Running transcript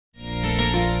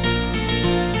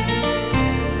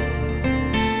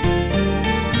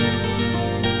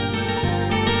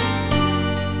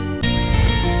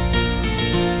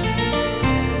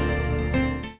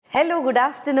good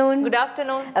afternoon. Good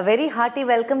afternoon. A very hearty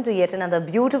welcome to yet another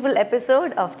beautiful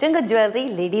episode of Chinga Jewelry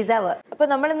Ladies Hour. അപ്പോൾ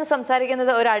നമ്മൾ ഇന്ന്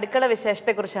സംസാരിക്കുന്നത് ഒരു അടുക്കള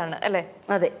വിശേഷത്തെക്കുറിച്ചാണ് അല്ലേ?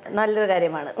 അതെ, നല്ലൊരു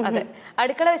കാര്യമാണ്. അതെ.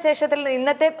 അടുക്കള വിശേഷത്തിൽ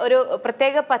ഇന്നത്തെ ഒരു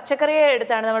പ്രത്യേക പച്ചക്കറിയെ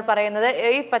എടുത്താണ് നമ്മൾ പറയുന്നത്.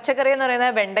 ഈ പച്ചക്കറി എന്ന്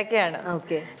പറയുന്നത് വെണ്ടയ്ക്കയാണ്.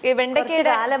 ഓക്കേ. ഈ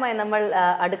വെണ്ടയ്ക്കയുടെ കാലമായി നമ്മൾ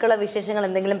അടുക്കള വിശേഷങ്ങൾ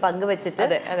എന്തെങ്കിലും പങ്കുവെച്ചിട്ട്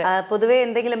പൊതുവെ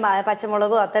എന്തെങ്കിലും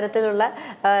പച്ചമുളകോ അത്തരത്തിലുള്ള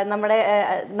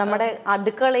നമ്മുടെ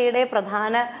അടുക്കളയുടെ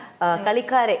പ്രധാന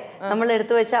കളിക്കാരെ നമ്മൾ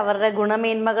എടുത്തു വെച്ച് അവരുടെ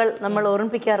ഗുണമേന്മകൾ നമ്മൾ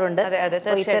ഓർമ്മിപ്പിക്കാറുണ്ട്.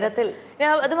 ഇത്തരത്തിൽ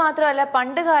അത് മാത്രമല്ല,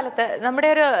 പണ്ട് കാലത്ത് നമ്മുടെ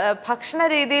ഒരു ഭക്ഷണ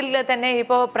രീതിയിൽ തന്നെ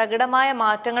ഇപ്പോൾ പ്രകടമായ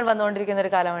മാറ്റങ്ങൾ വന്നുകൊണ്ടിരിക്കുന്ന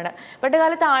ഒരു കാലമാണ്. പണ്ട്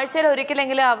കാലത്ത് ആഴ്ചയിൽ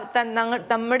ഒരിക്കലെങ്കിലും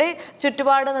നമ്മുടെ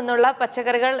ചുറ്റുപാട് നിന്നുള്ള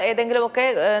പച്ചക്കറികൾ ഏതെങ്കിലുമൊക്കെ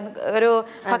ഒരു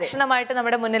ഭക്ഷണമായിട്ട്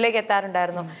നമ്മുടെ മുന്നിലേക്ക്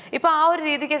എത്താറുണ്ടായിരുന്നു. ഇപ്പൊ ആ ഒരു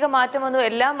രീതിക്കൊക്കെ മാറ്റം വന്നു.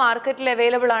 എല്ലാം മാർക്കറ്റിൽ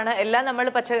അവൈലബിൾ ആണ്. എല്ലാം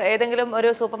നമ്മൾ ഏതെങ്കിലും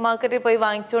ഒരു സൂപ്പർ മാർക്കറ്റിൽ പോയി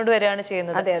വാങ്ങിച്ചുകൊണ്ട് വരികയാണ്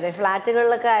ചെയ്യുന്നത്. അതെ അതെ,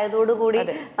 ഫ്ലാറ്റുകളിലൊക്കെ ആയതോടുകൂടി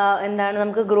എന്താണ്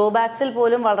നമുക്ക് ഗ്രോ ബാഗ്സിൽ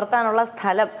പോലും വളർത്താനുള്ള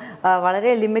സ്ഥലം വളരെ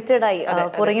ലിമിറ്റഡ് ആയി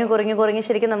കുറഞ്ഞു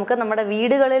ശരിക്കും നമുക്ക് നമ്മുടെ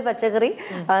വീടുകളിൽ പച്ചക്കറി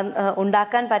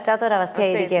ഉണ്ടാക്കാൻ പറ്റാത്ത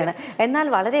ഒരവസ്ഥയായിരിക്കുകയാണ്. എന്നാൽ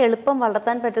വളരെ എളുപ്പം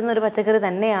വളർത്താൻ പറ്റുന്ന ഒരു പച്ചക്കറി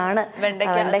തന്നെയാണ്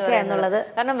വെണ്ടയ്ക്ക എന്നുള്ളത്.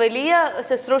 കാരണം വലിയ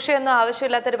ശുശ്രൂഷയൊന്നും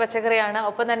ആവശ്യമില്ലാത്തൊരു പച്ചക്കറിയാണ്.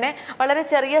 ഒപ്പം തന്നെ വളരെ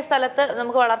ചെറിയ സ്ഥലത്ത്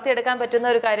നമുക്ക് വളർത്തിയെടുക്കാൻ പറ്റുന്ന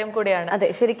ഒരു കാര്യം കൂടിയാണ്. അതെ,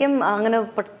 ശരിക്കും അങ്ങനെ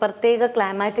പ്രത്യേക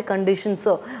ക്ലൈമാറ്റിക്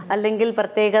കണ്ടീഷൻസോ അല്ലെങ്കിൽ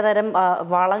പ്രത്യേകതരം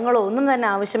വളങ്ങളോ ഒന്നും തന്നെ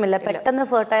ആവശ്യമില്ല. പെട്ടെന്ന്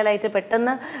ഫെർട്ടൈലായിട്ട്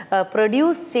പെട്ടെന്ന്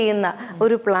പ്രൊഡ്യൂസ് ചെയ്യുന്ന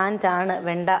ഒരു പ്ലാന്റ് ആണ്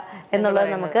വെണ്ട എന്നുള്ളത്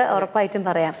നമുക്ക് ഉറപ്പായിട്ടും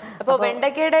പറയാം. അപ്പോൾ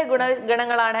വെണ്ടയ്ക്കയുടെ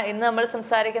ഗുണങ്ങളാണ് ഇന്ന് നമ്മൾ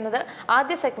സംസാരിക്കുന്നത്.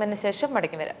 ആദ്യ സെഗ്മെന്റിന് ശേഷം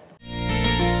മടങ്ങി വരാം.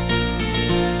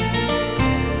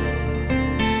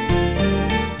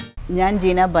 ഞാൻ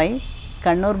ജീനാബായി,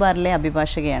 കണ്ണൂർ ബാറിലെ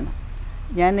അഭിഭാഷകയാണ്.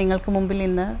 ഞാൻ നിങ്ങൾക്ക് മുമ്പിൽ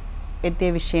ഇന്ന് എത്തിയ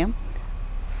വിഷയം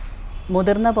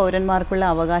മുതിർന്ന പൗരന്മാർക്കുള്ള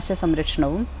അവകാശ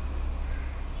സംരക്ഷണവും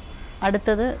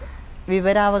അടുത്തത്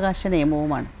വിവരാവകാശ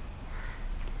നിയമവുമാണ്.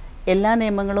 എല്ലാ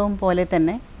നിയമങ്ങളും പോലെ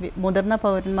തന്നെ മുതിർന്ന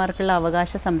പൗരന്മാർക്കുള്ള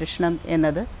അവകാശ സംരക്ഷണം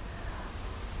എന്നത്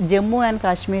ജമ്മു ആൻഡ്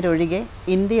കാശ്മീർ ഒഴികെ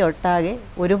ഇന്ത്യ ഒട്ടാകെ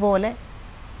ഒരുപോലെ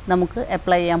നമുക്ക്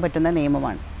അപ്ലൈ ചെയ്യാൻ പറ്റുന്ന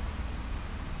നിയമമാണ്.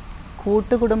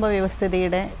 കൂട്ടുകുടുംബ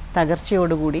വ്യവസ്ഥിതിയുടെ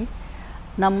തകർച്ചയോടുകൂടി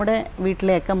നമ്മുടെ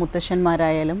വീട്ടിലെയൊക്കെ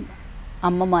മുത്തശ്ശന്മാരായാലും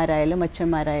അമ്മമാരായാലും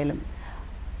അച്ഛന്മാരായാലും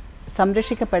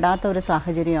സംരക്ഷിക്കപ്പെടാത്ത ഒരു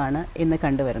സാഹചര്യമാണ് ഇന്ന്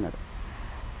കണ്ടുവരുന്നത്.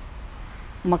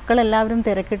 മക്കളെല്ലാവരും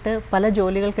തിരക്കിട്ട് പല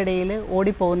ജോലികൾക്കിടയിൽ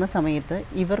ഓടിപ്പോകുന്ന സമയത്ത്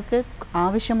ഇവർക്ക്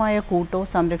ആവശ്യമായ കൂട്ടോ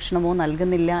സംരക്ഷണമോ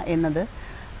നൽകുന്നില്ല എന്നത്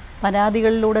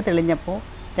പരാതികളിലൂടെ തെളിഞ്ഞപ്പോൾ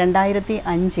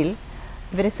 2005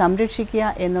 ഇവരെ സംരക്ഷിക്കുക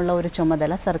എന്നുള്ള ഒരു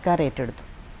ചുമതല സർക്കാർ ഏറ്റെടുത്തു.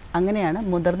 അങ്ങനെയാണ്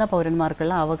മുതിർന്ന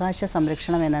പൗരന്മാർക്കുള്ള അവകാശ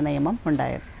സംരക്ഷണം എന്ന നിയമം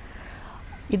ഉണ്ടായത്.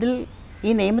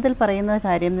 ഈ നിയമത്തിൽ പറയുന്ന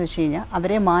കാര്യം എന്ന് വെച്ച് കഴിഞ്ഞാൽ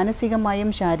അവരെ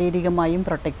മാനസികമായും ശാരീരികമായും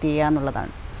പ്രൊട്ടക്റ്റ് ചെയ്യുക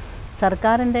എന്നുള്ളതാണ്.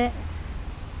 സർക്കാരിൻ്റെ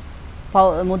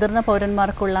മുതിർന്ന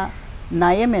പൗരന്മാർക്കുള്ള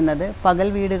നയം എന്നത് പകൽ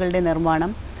വീടുകളുടെ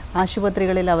നിർമ്മാണം,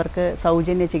 ആശുപത്രികളിൽ അവർക്ക്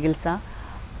സൗജന്യ ചികിത്സ,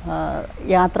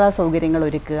 യാത്രാ സൗകര്യങ്ങൾ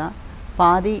ഒരുക്കുക,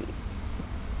 പാതി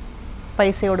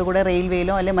പൈസയോടുകൂടെ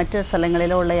റെയിൽവേയിലോ അല്ലെങ്കിൽ മറ്റു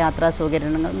സ്ഥലങ്ങളിലോ ഉള്ള യാത്രാ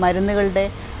സൗകര്യങ്ങൾ, മരുന്നുകളുടെ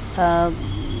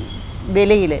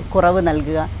വിലയിൽ കുറവ്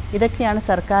നൽകുക, ഇതൊക്കെയാണ്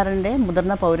സർക്കാരിൻ്റെ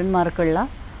മുതിർന്ന പൗരന്മാർക്കുള്ള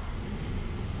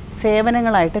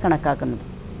സേവനങ്ങളായിട്ട് കണക്കാക്കുന്നത്.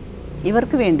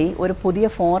 ഇവർക്ക് വേണ്ടി ഒരു പുതിയ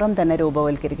ഫോറം തന്നെ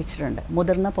രൂപവൽക്കരിച്ചിട്ടുണ്ട്,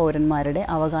 മുതിർന്ന പൗരന്മാരുടെ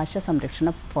അവകാശ സംരക്ഷണ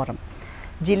ഫോറം.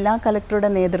 ജില്ലാ കലക്ടറുടെ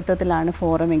നേതൃത്വത്തിലാണ്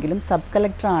ഫോറമെങ്കിലും സബ്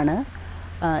കലക്ടറാണ്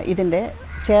ഇതിൻ്റെ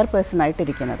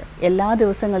ചെയർപേഴ്സണായിട്ടിരിക്കുന്നത്. എല്ലാ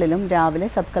ദിവസങ്ങളിലും രാവിലെ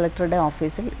സബ് കലക്ടറുടെ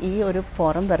ഓഫീസിൽ ഈ ഒരു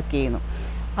ഫോറം വർക്ക് ചെയ്യുന്നു.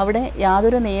 അവിടെ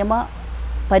യാതൊരു നിയമ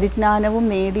പരിജ്ഞാനവും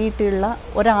നേടിയിട്ടുള്ള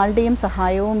ഒരാളുടെയും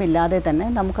സഹായവും ഇല്ലാതെ തന്നെ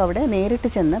നമുക്കവിടെ നേരിട്ട്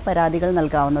ചെന്ന് പരാതികൾ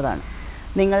നൽകാവുന്നതാണ്.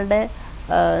 നിങ്ങളുടെ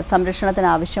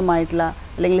സംരക്ഷണത്തിനാവശ്യമായിട്ടുള്ള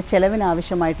അല്ലെങ്കിൽ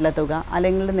ചിലവിനാവശ്യമായിട്ടുള്ള തുക,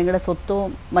 അല്ലെങ്കിൽ നിങ്ങളുടെ സ്വത്തോ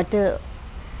മറ്റ്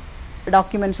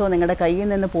ഡോക്യുമെൻറ്റ്സോ നിങ്ങളുടെ കയ്യിൽ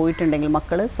നിന്ന് പോയിട്ടുണ്ടെങ്കിൽ,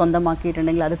 മക്കൾ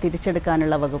സ്വന്തമാക്കിയിട്ടുണ്ടെങ്കിൽ അത്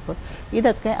തിരിച്ചെടുക്കാനുള്ള വകുപ്പ്,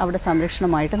 ഇതൊക്കെ അവിടെ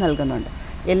സംരക്ഷണമായിട്ട് നൽകുന്നുണ്ട്.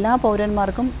 എല്ലാ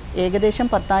പൗരന്മാർക്കും ഏകദേശം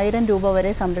 10,000 രൂപ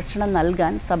വരെ സംരക്ഷണം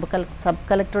നൽകാൻ സബ്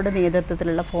കളക്ടറുടെ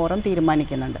നേതൃത്വത്തിലുള്ള ഫോറം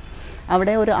തീരുമാനിക്കുന്നുണ്ട്.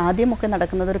 അവിടെ ആദ്യമൊക്കെ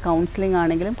നടക്കുന്നത് ഒരു കൗൺസിലിംഗ്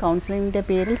ആണെങ്കിലും കൗൺസിലിങ്ങിൻ്റെ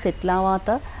പേരിൽ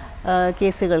സെറ്റിലാവാത്ത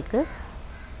കേസുകൾക്ക്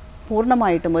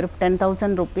പൂർണ്ണമായിട്ടും ഒരു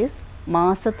 10,000 റുപ്പീസ്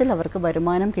മാസത്തിൽ അവർക്ക്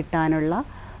വരുമാനം കിട്ടാനുള്ള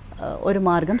ഒരു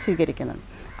മാർഗം സ്വീകരിക്കുന്നുണ്ട്.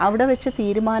 അവിടെ വെച്ച്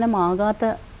തീരുമാനമാകാത്ത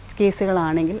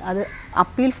കേസുകളാണെങ്കിൽ അത്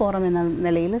അപ്പീൽ ഫോറം എന്ന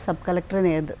നിലയിൽ സബ്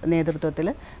കളക്ടറുടെ നേതൃത്വത്തിൽ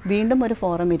വീണ്ടും ഒരു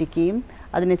ഫോറം ഇരിക്കുകയും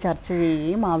അതിനെ ചർച്ച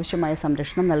ചെയ്യുകയും ആവശ്യമായ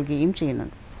സംരക്ഷണം നൽകുകയും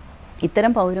ചെയ്യുന്നുണ്ട്.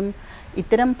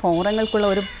 ഇത്തരം ഫോറങ്ങൾക്കുള്ള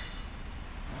ഒരു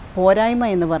പോരായ്മ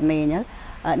എന്ന് പറഞ്ഞു കഴിഞ്ഞാൽ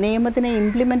നിയമത്തിനെ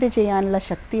ഇംപ്ലിമെൻറ്റ് ചെയ്യാനുള്ള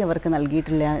ശക്തി അവർക്ക്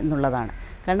നൽകിയിട്ടില്ല എന്നുള്ളതാണ്.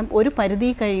 കാരണം ഒരു പരിധി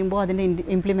കഴിയുമ്പോൾ അതിൻ്റെ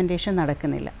ഇംപ്ലിമെൻറ്റേഷൻ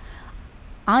നടക്കുന്നില്ല.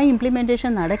 ആ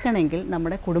ഇംപ്ലിമെൻറ്റേഷൻ നടക്കണമെങ്കിൽ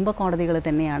നമ്മുടെ കുടുംബ കോടതികൾ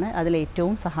തന്നെയാണ്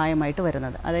അതിലേറ്റവും സഹായമായിട്ട്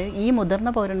വരുന്നത്. അതായത് ഈ മുതിർന്ന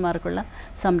പൗരന്മാർക്കുള്ള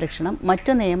സംരക്ഷണം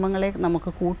മറ്റ് നിയമങ്ങളെ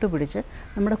നമുക്ക് കൂട്ടുപിടിച്ച്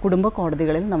നമ്മുടെ കുടുംബ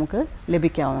കോടതികളിൽ നമുക്ക്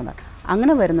ലഭിക്കാവുന്നതാണ്.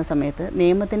 അങ്ങനെ വരുന്ന സമയത്ത്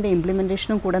നിയമത്തിൻ്റെ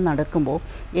ഇംപ്ലിമെൻറ്റേഷനും കൂടെ നടക്കുമ്പോൾ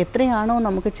എത്രയാണോ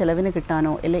നമുക്ക് ചിലവിന്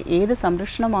കിട്ടാനോ അല്ലെ ഏത്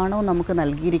സംരക്ഷണമാണോ നമുക്ക്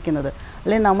നൽകിയിരിക്കുന്നത്,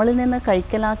 അല്ലെ നമ്മളിൽ നിന്ന്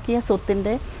കൈക്കലാക്കിയ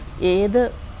സ്വത്തിൻ്റെ ഏത്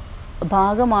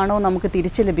ഭാഗമാണോ നമുക്ക്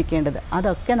തിരിച്ചു ലഭിക്കേണ്ടത്,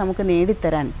 അതൊക്കെ നമുക്ക്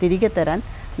നേടിത്തരാൻ തിരികെ തരാൻ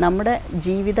നമ്മുടെ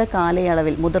ജീവിത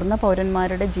കാലയളവിൽ, മുതിർന്ന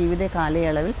പൗരന്മാരുടെ ജീവിത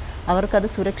കാലയളവിൽ അവർക്കത്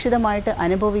സുരക്ഷിതമായിട്ട്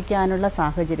അനുഭവിക്കാനുള്ള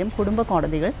സാഹചര്യം കുടുംബ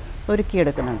കോടതികൾ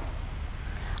ഒരുക്കിയെടുക്കുന്നുണ്ട്.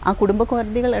 ആ കുടുംബ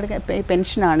കോടതികൾ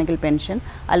പെൻഷനാണെങ്കിൽ പെൻഷൻ,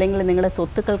 അല്ലെങ്കിൽ നിങ്ങളുടെ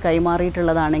സ്വത്തുക്കൾ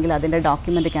കൈമാറിയിട്ടുള്ളതാണെങ്കിൽ അതിൻ്റെ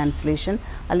ഡോക്യുമെൻ്റ് ക്യാൻസലേഷൻ,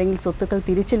 അല്ലെങ്കിൽ സ്വത്തുക്കൾ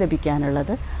തിരിച്ചു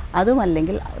ലഭിക്കാനുള്ളത്,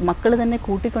 അതുമല്ലെങ്കിൽ മക്കൾ തന്നെ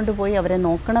കൂട്ടിക്കൊണ്ടുപോയി അവരെ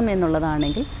നോക്കണം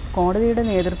എന്നുള്ളതാണെങ്കിൽ കോടതിയുടെ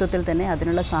നേതൃത്വത്തിൽ തന്നെ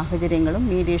അതിനുള്ള സാഹചര്യങ്ങളും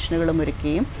മീഡിയേഷനുകളും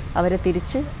ഒരുക്കുകയും അവരെ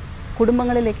തിരിച്ച്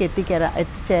കുടുംബങ്ങളിലേക്ക്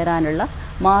എത്തിച്ചേരാനുള്ള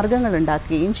മാർഗങ്ങൾ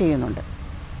ഉണ്ടാക്കുകയും ചെയ്യുന്നുണ്ട്.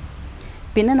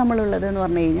 പിന്നെ നമ്മളുള്ളതെന്ന്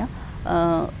പറഞ്ഞു കഴിഞ്ഞാൽ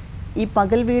ഈ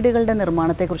പകൽ വീടുകളുടെ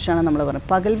നിർമ്മാണത്തെക്കുറിച്ചാണ് നമ്മൾ പറയുന്നത്.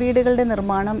 പകൽ വീടുകളുടെ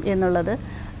നിർമ്മാണം എന്നുള്ളത്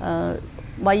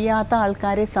വയ്യാത്ത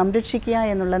ആൾക്കാരെ സംരക്ഷിക്കുക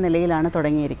എന്നുള്ള നിലയിലാണ്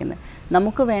തുടങ്ങിയിരിക്കുന്നത്.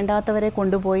 നമുക്ക് വേണ്ടാത്തവരെ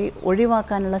കൊണ്ടുപോയി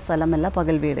ഒഴിവാക്കാനുള്ള സ്ഥലമല്ല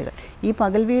പകൽ വീടുകൾ. ഈ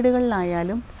പകൽ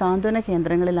വീടുകളിലായാലും സാന്ത്വന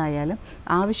കേന്ദ്രങ്ങളിലായാലും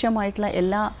ആവശ്യമായിട്ടുള്ള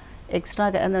എല്ലാ എക്സ്ട്രാ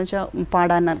എന്ന് വെച്ചാൽ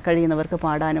പാടാൻ കഴിയുന്നവർക്ക്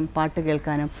പാടാനും പാട്ട്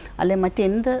കേൾക്കാനും അല്ലെങ്കിൽ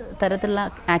മറ്റെന്ത് തരത്തിലുള്ള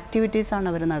ആക്ടിവിറ്റീസാണ്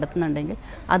അവർ നടത്തുന്നുണ്ടെങ്കിൽ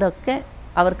അതൊക്കെ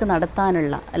അവർക്ക്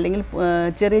നടത്താനുള്ള, അല്ലെങ്കിൽ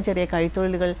ചെറിയ ചെറിയ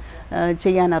കൈത്തൊഴിലുകൾ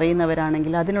ചെയ്യാൻ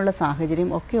അറിയുന്നവരാണെങ്കിൽ അതിനുള്ള സാഹചര്യം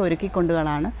ഒക്കെ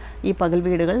ഒരുക്കിക്കൊണ്ടുകളാണ് ഈ പകൽ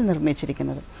വീടുകൾ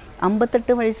നിർമ്മിച്ചിരിക്കുന്നത്.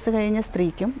 58 വയസ്സ് കഴിഞ്ഞ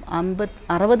സ്ത്രീക്കും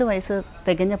 60 വയസ്സ്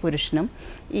തികഞ്ഞ പുരുഷനും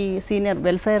ഈ സീനിയർ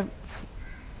വെൽഫെയർ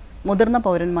മുതിർന്ന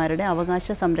പൗരന്മാരുടെ അവകാശ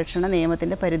സംരക്ഷണ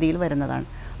നിയമത്തിൻ്റെ പരിധിയിൽ വരുന്നതാണ്.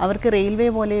 അവർക്ക് റെയിൽവേ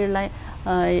പോലെയുള്ള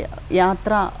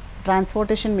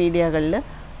ട്രാൻസ്പോർട്ടേഷൻ മീഡിയകളിൽ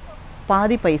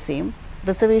പാതി പൈസയും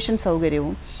റിസർവേഷൻ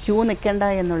സൗകര്യവും ക്യൂ നിൽക്കേണ്ട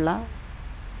എന്നുള്ള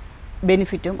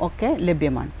ബെനിഫിറ്റും ഒക്കെ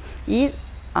ലഭ്യമാണ്. ഈ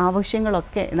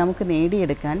ആവശ്യങ്ങളൊക്കെ നമുക്ക്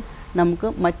നേടിയെടുക്കാൻ നമുക്ക്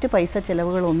മറ്റ് പൈസ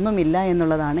ചിലവുകളൊന്നുമില്ല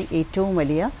എന്നുള്ളതാണ് ഏറ്റവും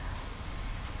വലിയ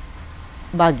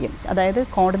ഭാഗ്യം. അതായത്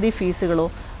കോടതി ഫീസുകളോ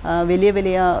വലിയ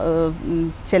വലിയ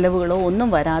ചിലവുകളോ ഒന്നും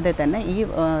വരാതെ തന്നെ ഈ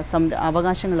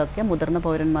അവകാശങ്ങളൊക്കെ മുതിർന്ന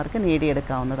പൗരന്മാർക്ക്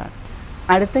നേടിയെടുക്കാവുന്നതാണ്.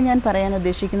 അടുത്ത് ഞാൻ പറയാൻ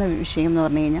ഉദ്ദേശിക്കുന്ന വിഷയം എന്ന്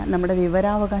പറഞ്ഞു കഴിഞ്ഞാൽ നമ്മുടെ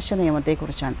വിവരാവകാശ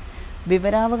നിയമത്തെക്കുറിച്ചാണ്.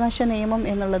 വിവരാവകാശ നിയമം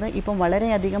എന്നുള്ളത് ഇപ്പം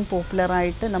വളരെയധികം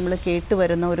പോപ്പുലറായിട്ട് നമ്മൾ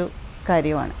കേട്ടുവരുന്ന ഒരു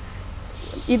കാര്യമാണ്.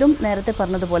 ഇതും നേരത്തെ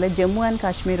പറഞ്ഞതുപോലെ ജമ്മു ആൻഡ്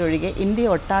കാശ്മീർ ഒഴികെ ഇന്ത്യ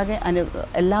ഒട്ടാകെ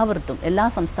എല്ലാവർക്കും എല്ലാ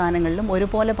സംസ്ഥാനങ്ങളിലും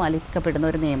ഒരുപോലെ പാലിക്കപ്പെടുന്ന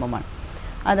ഒരു നിയമമാണ്.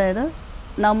 അതായത്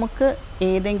നമുക്ക്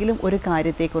ഏതെങ്കിലും ഒരു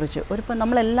കാര്യത്തെക്കുറിച്ച് ഇപ്പം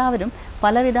നമ്മളെല്ലാവരും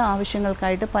പലവിധ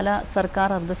ആവശ്യങ്ങൾക്കായിട്ട് പല സർക്കാർ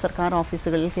അർദ്ധ സർക്കാർ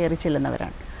ഓഫീസുകളിൽ കയറി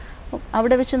ചെല്ലുന്നവരാണ്.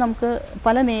 അവിടെ വെച്ച് നമുക്ക്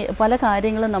പല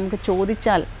കാര്യങ്ങളും നമുക്ക്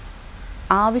ചോദിച്ചാൽ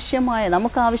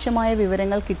നമുക്കാവശ്യമായ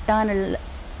വിവരങ്ങൾ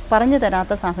പറഞ്ഞു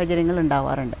തരാത്ത സാഹചര്യങ്ങൾ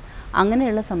ഉണ്ടാവാറുണ്ട്.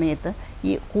 അങ്ങനെയുള്ള സമയത്ത്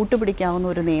ഈ കൂട്ടുപിടിക്കാവുന്ന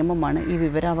ഒരു നിയമമാണ് ഈ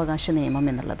വിവരാവകാശ നിയമം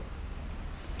എന്നുള്ളത്.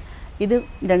 ഇത്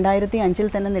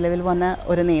 2005 തന്നെ നിലവിൽ വന്ന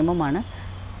ഒരു നിയമമാണ്.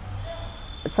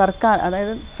 സർക്കാർ,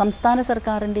 അതായത് സംസ്ഥാന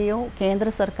സർക്കാരിൻ്റെയോ കേന്ദ്ര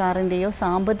സർക്കാരിൻ്റെയോ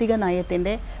സാമ്പത്തിക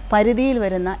നയത്തിൻ്റെ പരിധിയിൽ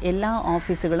വരുന്ന എല്ലാ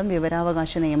ഓഫീസുകളും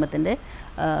വിവരാവകാശ നിയമത്തിൻ്റെ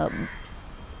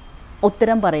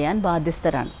ഉത്തരം പറയാൻ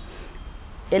ബാധ്യസ്ഥരാണ്.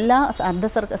 എല്ലാ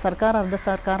സർക്കാർ അർദ്ധ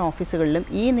സർക്കാർ ഓഫീസുകളിലും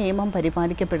ഈ നിയമം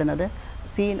പരിപാലിക്കപ്പെടുന്നത്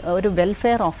ഒരു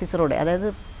വെൽഫെയർ ഓഫീസറോടെ, അതായത്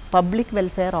പബ്ലിക്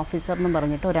വെൽഫെയർ ഓഫീസർ എന്ന്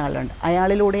പറഞ്ഞിട്ട് ഒരാളുണ്ട്.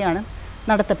 അയാളിലൂടെയാണ്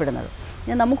നടത്തപ്പെടുന്നത്.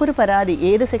 നമുക്കൊരു പരാതി,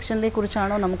 ഏത് സെക്ഷനിലെ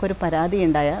കുറിച്ചാണോ നമുക്കൊരു പരാതി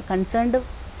ഉണ്ടായ കൺസേൺഡ്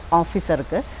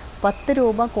ഓഫീസർക്ക് 10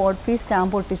 രൂപ കോഡ് ഫീസ്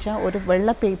സ്റ്റാമ്പ് ഒട്ടിച്ച ഒരു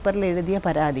വെള്ള പേപ്പറിൽ എഴുതിയ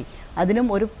പരാതി, അതിനും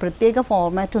ഒരു പ്രത്യേക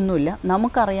ഫോർമാറ്റൊന്നുമില്ല.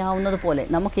 നമുക്കറിയാവുന്നതുപോലെ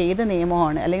നമുക്ക് ഏത്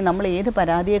നിയമമാണ്, അല്ലെങ്കിൽ നമ്മൾ ഏത്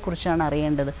പരാതിയെക്കുറിച്ചാണ്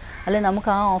അറിയേണ്ടത്, അല്ലെങ്കിൽ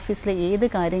നമുക്ക് ആ ഓഫീസിലെ ഏത്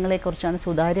കാര്യങ്ങളെക്കുറിച്ചാണ്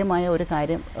സുതാര്യമായ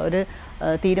ഒരു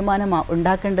തീരുമാനം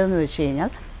ഉണ്ടാക്കേണ്ടതെന്ന് വെച്ച് കഴിഞ്ഞാൽ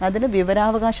അതിൽ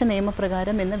വിവരാവകാശ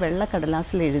നിയമപ്രകാരം എന്ന് വെള്ള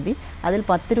കടലാസിൽ എഴുതി അതിൽ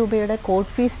 10 രൂപയുടെ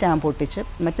കോഡ് ഫീസ് സ്റ്റാമ്പ് ഒട്ടിച്ച്,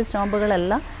 മറ്റ്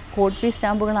സ്റ്റാമ്പുകളെല്ലാം കോഡ്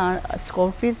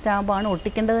ഫീസ് സ്റ്റാമ്പാണ്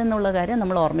ഒട്ടിക്കേണ്ടതെന്നുള്ള കാര്യം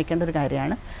നമ്മൾ ഓർമ്മിക്കേണ്ട ഒരു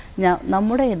കാര്യമാണ്.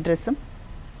 നമ്മുടെ അഡ്രസ്സും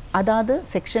അതാത്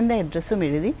സെക്ഷൻ്റെ അഡ്രസ്സും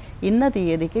എഴുതി ഇന്ന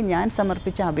തീയതിക്ക് ഞാൻ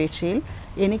സമർപ്പിച്ച അപേക്ഷയിൽ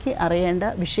എനിക്ക് അറിയേണ്ട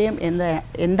വിഷയം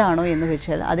എന്താണോ എന്ന്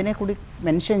വെച്ചാൽ അതിനെ കൂടി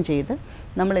മെൻഷൻ ചെയ്ത്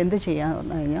നമ്മൾ എന്ത്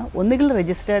ചെയ്യാമെന്ന് കഴിഞ്ഞാൽ ഒന്നുകിൽ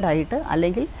രജിസ്റ്റേർഡ് ആയിട്ട്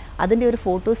അല്ലെങ്കിൽ അതിൻ്റെ ഒരു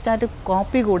ഫോട്ടോസ്റ്റാറ്റ്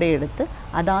കോപ്പി കൂടെ എടുത്ത്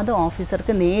അതാത്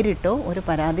ഓഫീസർക്ക് നേരിട്ടോ ഒരു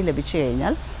പരാതി ലഭിച്ചു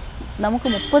കഴിഞ്ഞാൽ നമുക്ക്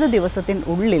 30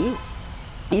 ദിവസത്തിനുള്ളിൽ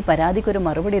ഈ പരാതിക്കൊരു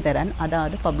മറുപടി തരാൻ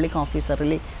അതാത്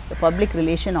പബ്ലിക്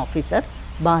റിലേഷൻ ഓഫീസർ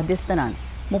ബാധ്യസ്ഥനാണ്.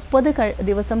 30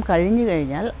 ദിവസം കഴിഞ്ഞു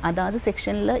കഴിഞ്ഞാൽ അതാത്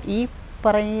സെക്ഷനിൽ ഈ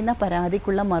പറയുന്ന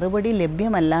പരാതിക്കുള്ള മറുപടി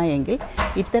ലഭ്യമല്ല എങ്കിൽ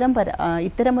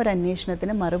ഇത്തരം ഒരു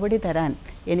അന്വേഷണത്തിന് മറുപടി തരാൻ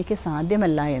എനിക്ക്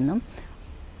സാധ്യമല്ല എന്നും,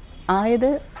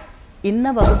 ഇന്ന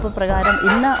വകുപ്പ് പ്രകാരം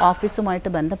ഇന്ന ഓഫീസുമായിട്ട്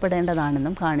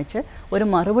ബന്ധപ്പെടേണ്ടതാണെന്നും കാണിച്ച് ഒരു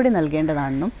മറുപടി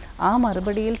നൽകേണ്ടതാണെന്നും ആ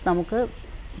മറുപടിയിൽ നമുക്ക്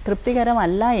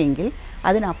തൃപ്തികരമല്ല എങ്കിൽ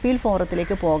അതിന് അപ്പീൽ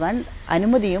ഫോറത്തിലേക്ക് പോകാൻ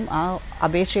അനുമതിയും ആ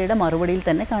അപേക്ഷയുടെ മറുപടിയിൽ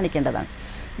തന്നെ കാണിക്കേണ്ടതാണ്.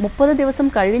 30 ദിവസം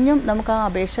കഴിഞ്ഞും നമുക്ക് ആ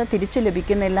അപേക്ഷ തിരിച്ചു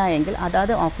ലഭിക്കുന്നില്ല എങ്കിൽ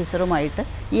അതാത് ഓഫീസറുമായിട്ട്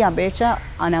ഈ അപേക്ഷ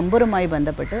ആ നമ്പറുമായി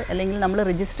ബന്ധപ്പെട്ട് അല്ലെങ്കിൽ നമ്മൾ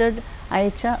രജിസ്റ്റേർഡ്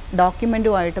അയച്ച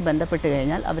ഡോക്യുമെൻറ്റുമായിട്ട് ബന്ധപ്പെട്ട്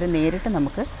കഴിഞ്ഞാൽ അവർ നേരിട്ട്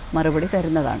നമുക്ക് മറുപടി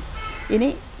തരുന്നതാണ്. ഇനി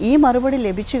ഈ മറുപടി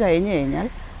ലഭിച്ചു കഴിഞ്ഞു കഴിഞ്ഞാൽ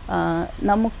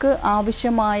നമുക്ക്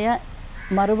ആവശ്യമായ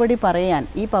മറുപടി പറയാൻ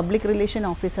ഈ പബ്ലിക് റിലേഷൻ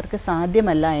ഓഫീസർക്ക്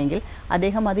സാധ്യമല്ല എങ്കിൽ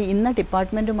അദ്ദേഹം അത് ഇന്ന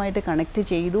ഡിപ്പാർട്ട്മെൻറ്റുമായിട്ട് കണക്റ്റ്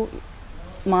ചെയ്തു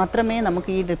മാത്രമേ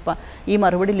നമുക്ക് ഈ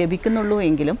മറുപടി ലഭിക്കുന്നുള്ളൂ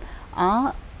എങ്കിലും ആ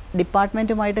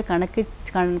ഡിപ്പാർട്ട്മെൻറ്റുമായിട്ട്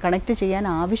കണക്റ്റ് ചെയ്യാൻ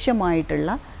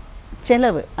ആവശ്യമായിട്ടുള്ള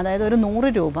ചിലവ്, അതായത് ഒരു 100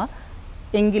 രൂപ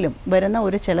എങ്കിലും വരുന്ന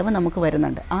ഒരു ചിലവ് നമുക്ക്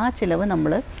വരുന്നുണ്ട്. ആ ചിലവ്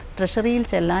നമ്മൾ ട്രഷറിയിൽ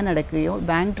ചെല്ലാനടക്കുകയോ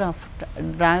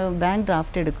ബാങ്ക്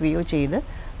ഡ്രാഫ്റ്റ് എടുക്കുകയോ ചെയ്ത്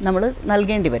നമ്മൾ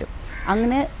നൽകേണ്ടി വരും.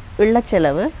 അങ്ങനെ ഉള്ള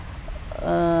ചിലവ്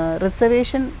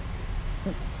റിസർവേഷൻ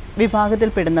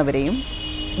വിഭാഗത്തിൽപ്പെടുന്നവരെയും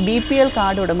BPL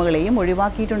കാർഡ് ഉടമകളെയും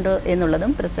ഒഴിവാക്കിയിട്ടുണ്ട്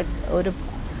എന്നുള്ളതും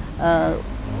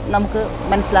നമുക്ക്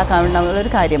മനസ്സിലാക്കാവുന്ന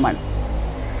കാര്യമാണ്.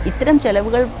 ഇത്തരം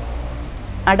ചിലവുകൾ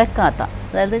അടക്കാത്ത,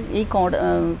 അതായത് ഈ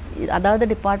അതാത്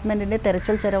ഡിപ്പാർട്ട്മെൻറ്റിൻ്റെ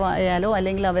തെരച്ചിൽ ചിലവായാലോ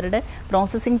അല്ലെങ്കിൽ അവരുടെ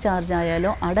പ്രോസസ്സിംഗ് ചാർജ്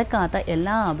ആയാലോ അടക്കാത്ത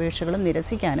എല്ലാ അപേക്ഷകളും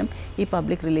നിരസിക്കാനും ഈ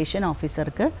പബ്ലിക് റിലേഷൻ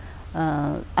ഓഫീസർക്ക്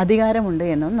അധികാരമുണ്ട്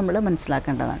എന്നും നമ്മൾ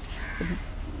മനസ്സിലാക്കേണ്ടതാണ്.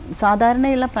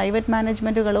 സാധാരണയുള്ള പ്രൈവറ്റ്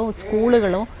മാനേജ്മെൻറ്റുകളോ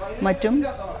സ്കൂളുകളോ മറ്റും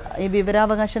ഈ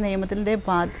വിവരാവകാശ നിയമത്തിൻ്റെ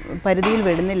പരിധിയിൽ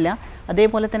വരുന്നില്ല.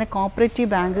 അതേപോലെ തന്നെ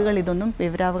കോപ്പറേറ്റീവ് ബാങ്കുകൾ ഇതൊന്നും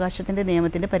വിവരാവകാശത്തിൻ്റെ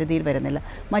നിയമത്തിൻ്റെ പരിധിയിൽ വരുന്നില്ല.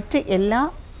 മറ്റ് എല്ലാ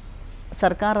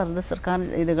സർക്കാർ അർദ്ധ സർക്കാർ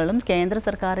ഇതുകളും കേന്ദ്ര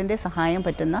സർക്കാരിൻ്റെ സഹായം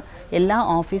പറ്റുന്ന എല്ലാ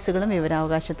ഓഫീസുകളും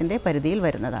വിവരാവകാശത്തിൻ്റെ പരിധിയിൽ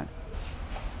വരുന്നതാണ്.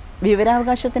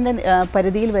 വിവരാവകാശത്തിൻ്റെ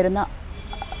പരിധിയിൽ വരുന്ന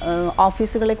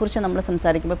ഓഫീസുകളെക്കുറിച്ച് നമ്മൾ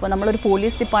സംസാരിക്കുമ്പോൾ, ഇപ്പോൾ നമ്മളൊരു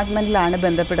പോലീസ് ഡിപ്പാർട്ട്മെൻറ്റിലാണ്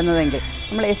ബന്ധപ്പെടുന്നതെങ്കിൽ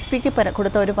നമ്മൾ SP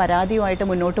കൊടുത്ത ഒരു പരാതിയുമായിട്ട്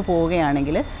മുന്നോട്ട്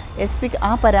പോവുകയാണെങ്കിൽ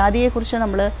ആ പരാതിയെക്കുറിച്ച്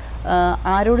നമ്മൾ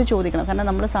ആരോട് ചോദിക്കണം? കാരണം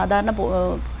നമ്മൾ സാധാരണ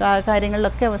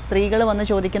കാര്യങ്ങളിലൊക്കെ സ്ത്രീകൾ വന്ന്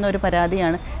ചോദിക്കുന്ന ഒരു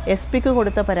പരാതിയാണ് SP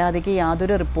കൊടുത്ത പരാതിക്ക്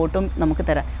യാതൊരു റിപ്പോർട്ടും നമുക്ക്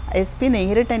തരാം. SP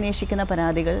നേരിട്ട് അന്വേഷിക്കുന്ന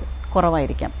പരാതികൾ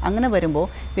കുറവായിരിക്കാം. അങ്ങനെ വരുമ്പോൾ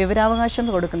വിവരാവകാശം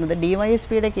കൊടുക്കുന്നത്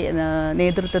DYSPയുടെ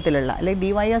നേതൃത്വത്തിലുള്ള അല്ലെങ്കിൽ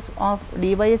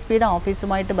DYSPയുടെ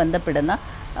ഓഫീസുമായിട്ട് ബന്ധപ്പെടുന്ന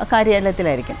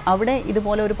കാര്യാലയത്തിലായിരിക്കും. അവിടെ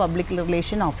ഇതുപോലെ ഒരു പബ്ലിക്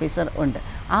റിലേഷൻ ഓഫീസർ ഉണ്ട്.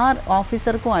 ആ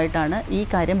ഓഫീസർക്കുമായിട്ടാണ് ഈ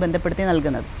കാര്യം ബന്ധപ്പെടുത്തി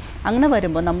നൽകുന്നത്. അങ്ങനെ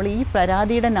വരുമ്പോൾ നമ്മൾ ഈ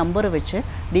പരാതിയുടെ നമ്പർ വെച്ച്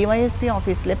DYSP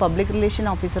ഓഫീസിലെ പബ്ലിക് റിലേഷൻ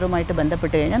ഓഫീസറുമായിട്ട്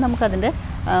ബന്ധപ്പെട്ട് കഴിഞ്ഞാൽ നമുക്കതിൻ്റെ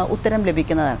ഉത്തരം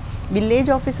ലഭിക്കുന്നതാണ്.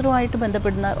 വില്ലേജ് ഓഫീസറുമായിട്ട്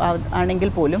ബന്ധപ്പെടുന്ന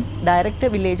ആണെങ്കിൽ പോലും ഡയറക്റ്റ്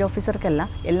വില്ലേജ് ഓഫീസർക്കല്ല,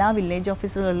 എല്ലാ വില്ലേജ്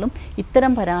ഓഫീസറുകളിലും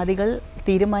ഇത്തരം പരാതികൾ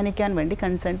തീരുമാനിക്കാൻ വേണ്ടി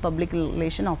കൺസേൺ പബ്ലിക്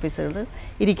റിലേഷൻ ഓഫീസറുകൾ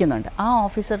ഇരിക്കുന്നുണ്ട്. ആ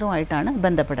ഓഫീസറുമായിട്ടാണ്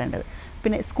ബന്ധപ്പെടേണ്ടത്.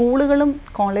 പിന്നെ സ്കൂളുകളും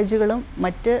കോളേജുകളും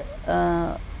മറ്റ്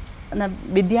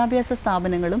വിദ്യാഭ്യാസ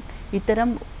സ്ഥാപനങ്ങളും ഇത്തരം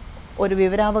ഒരു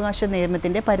വിവരാവകാശ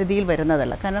നിയമത്തിൻ്റെ പരിധിയിൽ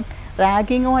വരുന്നതല്ല. കാരണം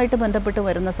റാഗിങ്ങുമായിട്ട് ബന്ധപ്പെട്ട്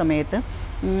വരുന്ന സമയത്ത്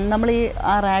നമ്മൾ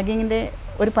ആ റാഗിങ്ങിൻ്റെ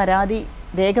ഒരു പരാതി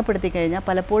രേഖപ്പെടുത്തി കഴിഞ്ഞാൽ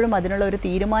പലപ്പോഴും അതിനുള്ള ഒരു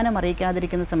തീരുമാനം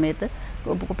അറിയിക്കാതിരിക്കുന്ന സമയത്ത്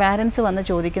പാരൻസ് വന്ന്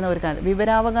ചോദിക്കുന്ന ഒരു കാര്യം,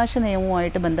 വിവരാവകാശ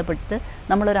നിയമവുമായിട്ട് ബന്ധപ്പെട്ട്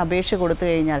നമ്മളൊരു അപേക്ഷ കൊടുത്തു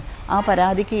കഴിഞ്ഞാൽ ആ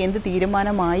പരാതിക്ക് എന്ത്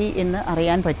തീരുമാനമായി എന്ന്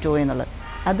അറിയാൻ പറ്റുമോ എന്നുള്ളത്.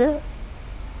 അത്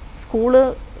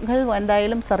സ്കൂളുകൾ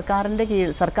എന്തായാലും സർക്കാരിൻ്റെ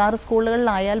കീഴിൽ, സർക്കാർ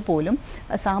സ്കൂളുകളിലായാൽ പോലും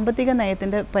സാമ്പത്തിക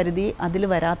നയത്തിൻ്റെ പരിധി അതിൽ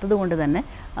വരാത്തത് കൊണ്ട് തന്നെ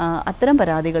അത്തരം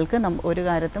പരാതികൾക്ക് ഒരു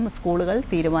കാര്യത്തും സ്കൂളുകൾ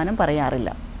തീരുമാനം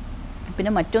പറയാറില്ല.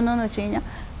 പിന്നെ മറ്റൊന്നെന്ന് വെച്ച് കഴിഞ്ഞാൽ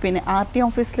RT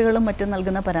ഓഫീസുകളും മറ്റും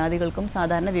നൽകുന്ന പരാതികൾക്കും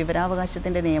സാധാരണ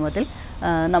വിവരാവകാശത്തിൻ്റെ നിയമത്തിൽ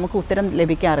നമുക്ക് ഉത്തരം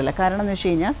ലഭിക്കാറില്ല. കാരണം എന്ന് വെച്ച്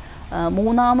കഴിഞ്ഞാൽ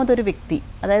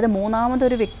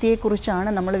മൂന്നാമതൊരു വ്യക്തിയെക്കുറിച്ചാണ്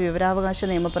നമ്മൾ വിവരാവകാശ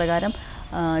നിയമപ്രകാരം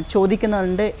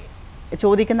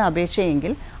ചോദിക്കുന്ന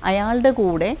അപേക്ഷയെങ്കിൽ അയാളുടെ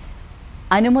കൂടെ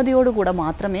അനുമതിയോടുകൂടെ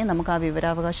മാത്രമേ നമുക്ക് ആ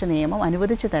വിവരാവകാശ നിയമം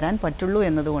അനുവദിച്ച് തരാൻ പറ്റുള്ളൂ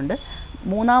എന്നതുകൊണ്ട്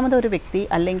മൂന്നാമതൊരു വ്യക്തി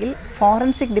അല്ലെങ്കിൽ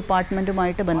ഫോറൻസിക്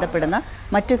ഡിപ്പാർട്ട്മെൻറ്റുമായിട്ട് ബന്ധപ്പെടുന്ന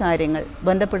മറ്റു കാര്യങ്ങൾ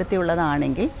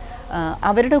ബന്ധപ്പെടുത്തിയുള്ളതാണെങ്കിൽ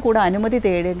അവരുടെ കൂടെ അനുമതി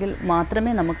തേടിയെങ്കിൽ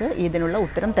മാത്രമേ നമുക്ക് ഇതിനുള്ള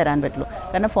ഉത്തരം തരാൻ പറ്റുള്ളൂ.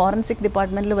 കാരണം ഫോറൻസിക്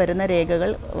ഡിപ്പാർട്ട്മെൻറ്റിൽ വരുന്ന രേഖകൾ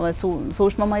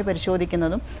സൂക്ഷ്മമായി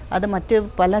പരിശോധിക്കുന്നതും അത് മറ്റ്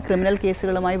പല ക്രിമിനൽ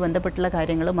കേസുകളുമായി ബന്ധപ്പെട്ടുള്ള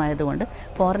കാര്യങ്ങളുമായതുകൊണ്ട്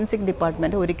ഫോറൻസിക്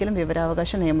ഡിപ്പാർട്ട്മെൻറ്റ് ഒരിക്കലും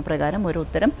വിവരാവകാശ നിയമപ്രകാരം ഒരു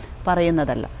ഉത്തരം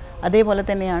പറയുന്നതല്ല. അതേപോലെ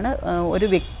തന്നെയാണ് ഒരു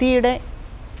വ്യക്തിയുടെ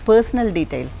പേഴ്സണൽ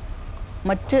ഡീറ്റെയിൽസ്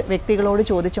മറ്റ് വ്യക്തികളോട്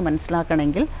ചോദിച്ച്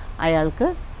മനസ്സിലാക്കണമെങ്കിൽ അയാൾക്ക്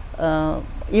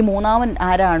ഈ മൂന്നാമൻ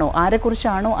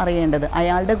ആരെക്കുറിച്ചാണോ അറിയേണ്ടത്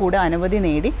അയാളുടെ കൂടെ അനുമതി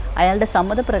നേടി അയാളുടെ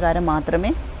സമ്മതപ്രകാരം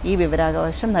മാത്രമേ ഈ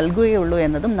വിവരാവകാശം നൽകുകയുള്ളൂ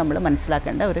എന്നതും നമ്മൾ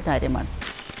മനസ്സിലാക്കേണ്ട ഒരു കാര്യമാണ്.